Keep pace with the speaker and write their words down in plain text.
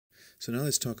So now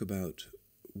let's talk about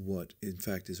what in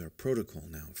fact is our protocol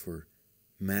now for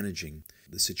managing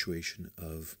the situation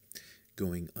of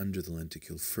going under the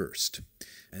lenticule first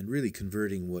and really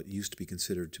converting what used to be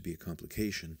considered to be a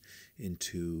complication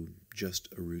into just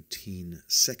a routine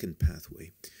second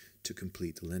pathway to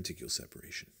complete the lenticule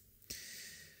separation.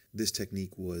 This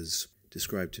technique was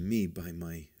described to me by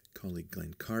my colleague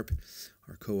Glenn Carp,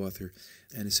 our co-author,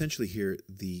 and essentially here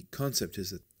the concept is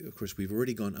that, of course, we've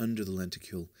already gone under the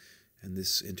lenticule and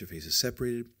this interface is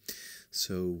separated.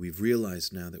 So we've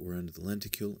realized now that we're under the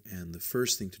lenticule, and the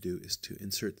first thing to do is to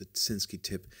insert the Sinskey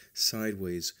tip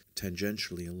sideways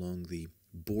tangentially along the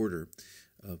border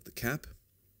of the cap,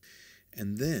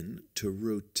 and then to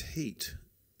rotate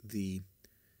the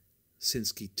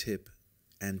Sinskey tip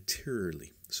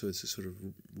anteriorly. So it's a sort of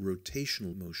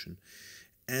rotational motion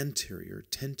anterior,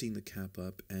 tenting the cap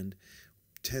up, and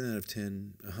 10 out of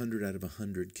 10, 100 out of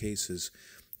 100 cases,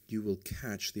 you will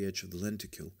catch the edge of the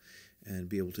lenticule and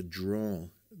be able to draw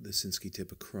the Sinskey tip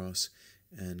across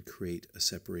and create a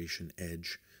separation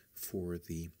edge for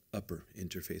the upper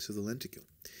interface of the lenticule.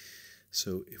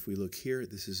 So if we look here,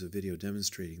 this is a video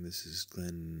demonstrating, this is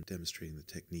Glenn demonstrating the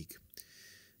technique.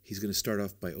 He's going to start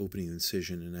off by opening the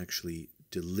incision and actually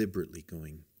deliberately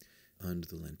going under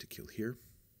the lenticule here.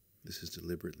 This is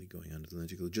deliberately going under the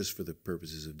lenticule just for the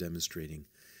purposes of demonstrating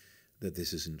that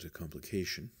this isn't a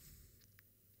complication.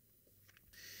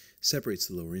 Separates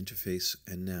the lower interface,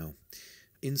 and now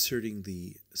inserting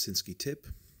the Sinskey tip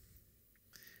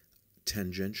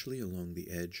tangentially along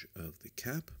the edge of the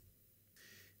cap,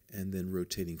 and then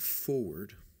rotating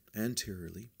forward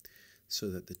anteriorly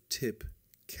so that the tip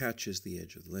catches the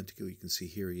edge of the lenticule. You can see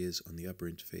here he is on the upper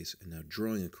interface, and now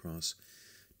drawing across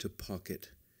to pocket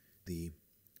the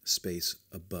space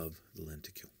above the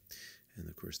lenticule. And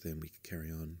of course then we can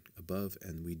carry on above,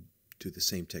 and we do the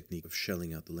same technique of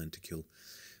shelling out the lenticule,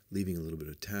 leaving a little bit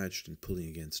attached and pulling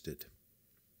against it,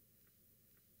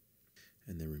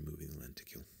 and then removing the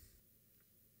lenticule.